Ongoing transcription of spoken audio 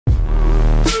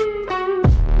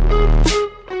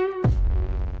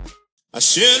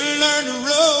should have learned to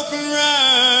rope and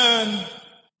run.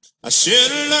 I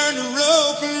should have learned to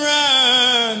rope and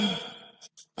run.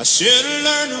 I should have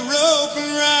learned to rope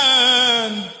and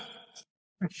run.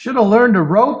 I should have learned to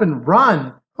rope and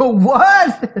run.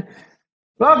 What?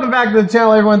 Welcome back to the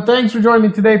channel, everyone. Thanks for joining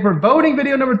me today for voting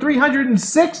video number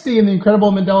 360 in the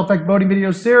Incredible Mandela Effect voting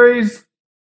video series.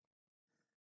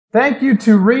 Thank you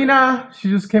to Rena.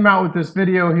 She just came out with this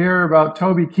video here about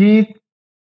Toby Keith.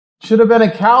 Should have been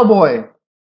a cowboy.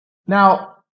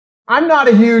 Now, I'm not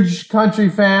a huge country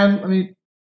fan. Let me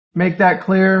make that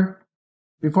clear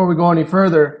before we go any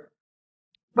further.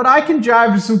 But I can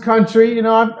jive to some country. You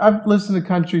know, I've listened to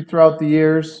country throughout the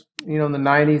years, you know, in the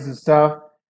 90s and stuff.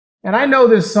 And I know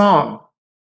this song.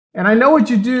 And I know what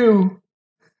you do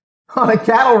on a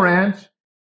cattle ranch.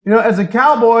 You know, as a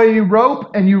cowboy, you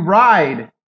rope and you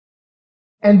ride.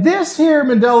 And this here,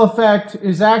 Mandela Effect,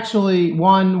 is actually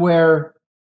one where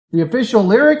the official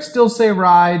lyrics still say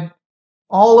ride.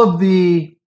 All of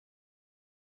the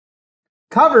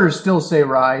covers still say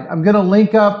ride. I'm going to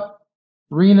link up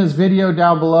Rena's video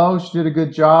down below. She did a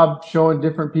good job showing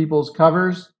different people's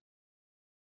covers.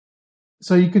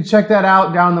 So you can check that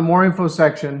out down in the more info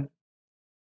section.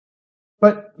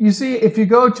 But you see, if you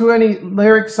go to any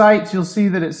lyric sites, you'll see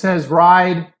that it says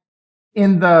ride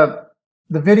in the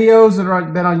videos that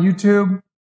have been on YouTube,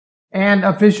 and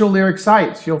official lyric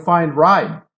sites, you'll find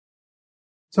ride.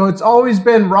 So it's always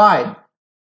been ride.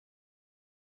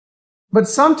 But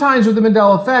sometimes with the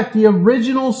Mandela Effect, the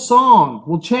original song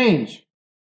will change.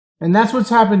 And that's what's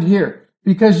happened here.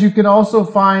 Because you can also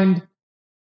find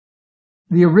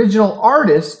the original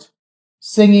artist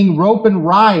singing rope and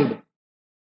ride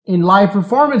in live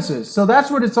performances. So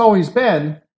that's what it's always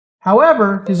been.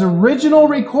 However, his original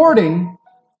recording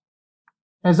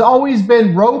has always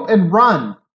been rope and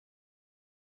run,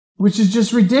 which is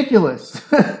just ridiculous.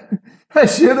 I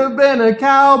should have been a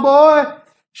cowboy,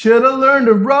 should have learned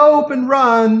to rope and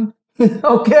run.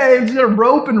 Okay, it's a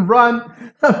rope and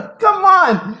run. Come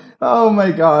on. Oh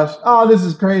my gosh. Oh, this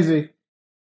is crazy.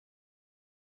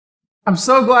 I'm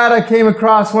so glad I came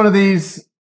across one of these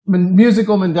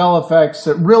musical Mandela effects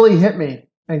that really hit me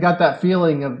and got that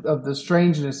feeling of the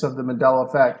strangeness of the Mandela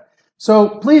effect. So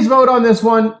please vote on this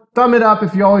one. Thumb it up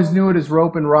if you always knew it as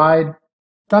rope and ride.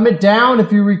 Thumb it down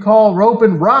if you recall rope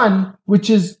and run, which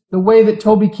is the way that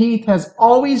Toby Keith has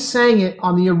always sang it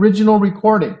on the original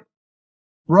recording.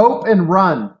 Rope and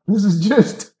run. This is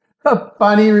just a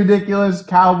funny, ridiculous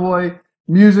cowboy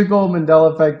musical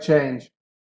Mandela effect change.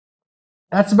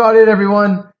 That's about it,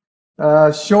 everyone.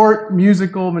 Short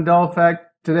musical Mandela effect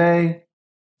today.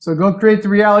 So go create the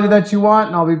reality that you want,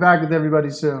 and I'll be back with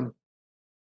everybody soon.